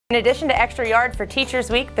In addition to Extra Yard for Teachers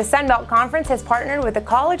Week, the Sun Belt Conference has partnered with the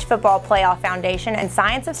College Football Playoff Foundation and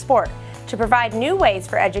Science of Sport to provide new ways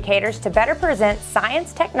for educators to better present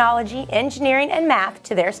science, technology, engineering, and math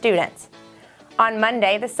to their students. On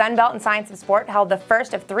Monday, the Sun Belt and Science of Sport held the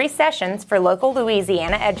first of 3 sessions for local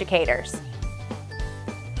Louisiana educators.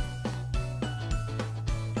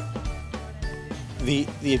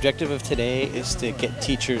 The objective of today is to get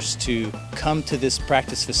teachers to come to this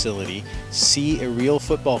practice facility, see a real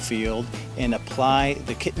football field, and apply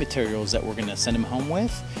the kit materials that we're going to send them home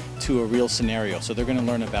with to a real scenario. So they're going to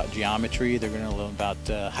learn about geometry, they're going to learn about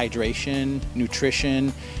hydration,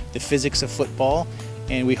 nutrition, the physics of football,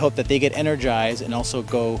 and we hope that they get energized and also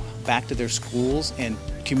go back to their schools and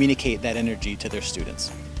communicate that energy to their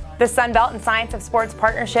students. The Sun Belt and Science of Sports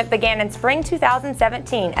partnership began in spring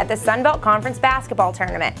 2017 at the Sun Belt Conference basketball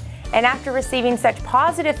tournament, and after receiving such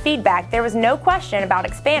positive feedback, there was no question about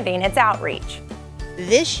expanding its outreach.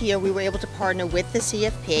 This year we were able to partner with the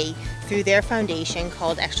CFP through their foundation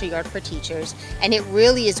called Extra Yard for Teachers, and it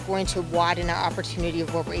really is going to widen our opportunity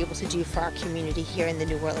of what we're able to do for our community here in the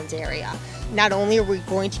New Orleans area. Not only are we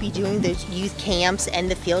going to be doing the youth camps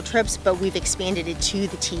and the field trips, but we've expanded it to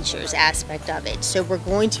the teachers aspect of it. So we're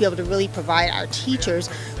going to be able to really provide our teachers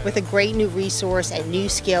with a great new resource and new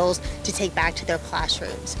skills to take back to their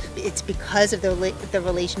classrooms. It's because of the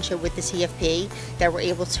relationship with the CFP that we're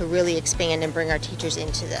able to really expand and bring our teachers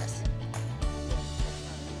into this.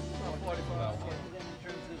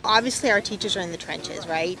 Obviously our teachers are in the trenches,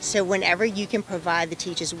 right? So whenever you can provide the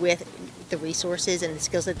teachers with the resources and the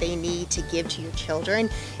skills that they need to give to your children,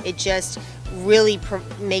 it just really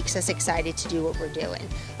makes us excited to do what we're doing.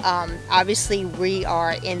 Obviously we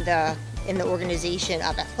are in the organization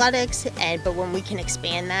of athletics, but when we can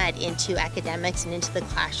expand that into academics and into the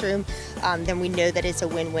classroom, then we know that it's a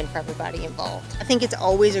win-win for everybody involved. I think it's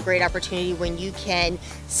always a great opportunity when you can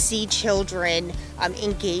see children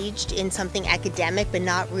engaged in something academic but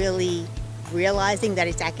not really realizing that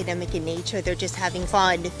it's academic in nature. They're just having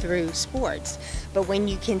fun through sports. But when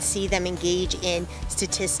you can see them engage in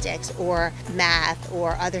statistics or math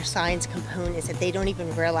or other science components that they don't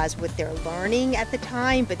even realize what they're learning at the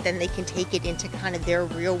time, but then they can take it into kind of their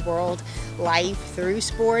real world life through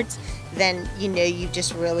sports, then you know you've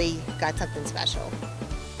just really got something special.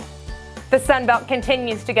 The Sun Belt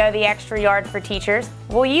continues to go the extra yard for teachers.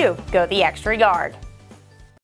 Will you go the extra yard?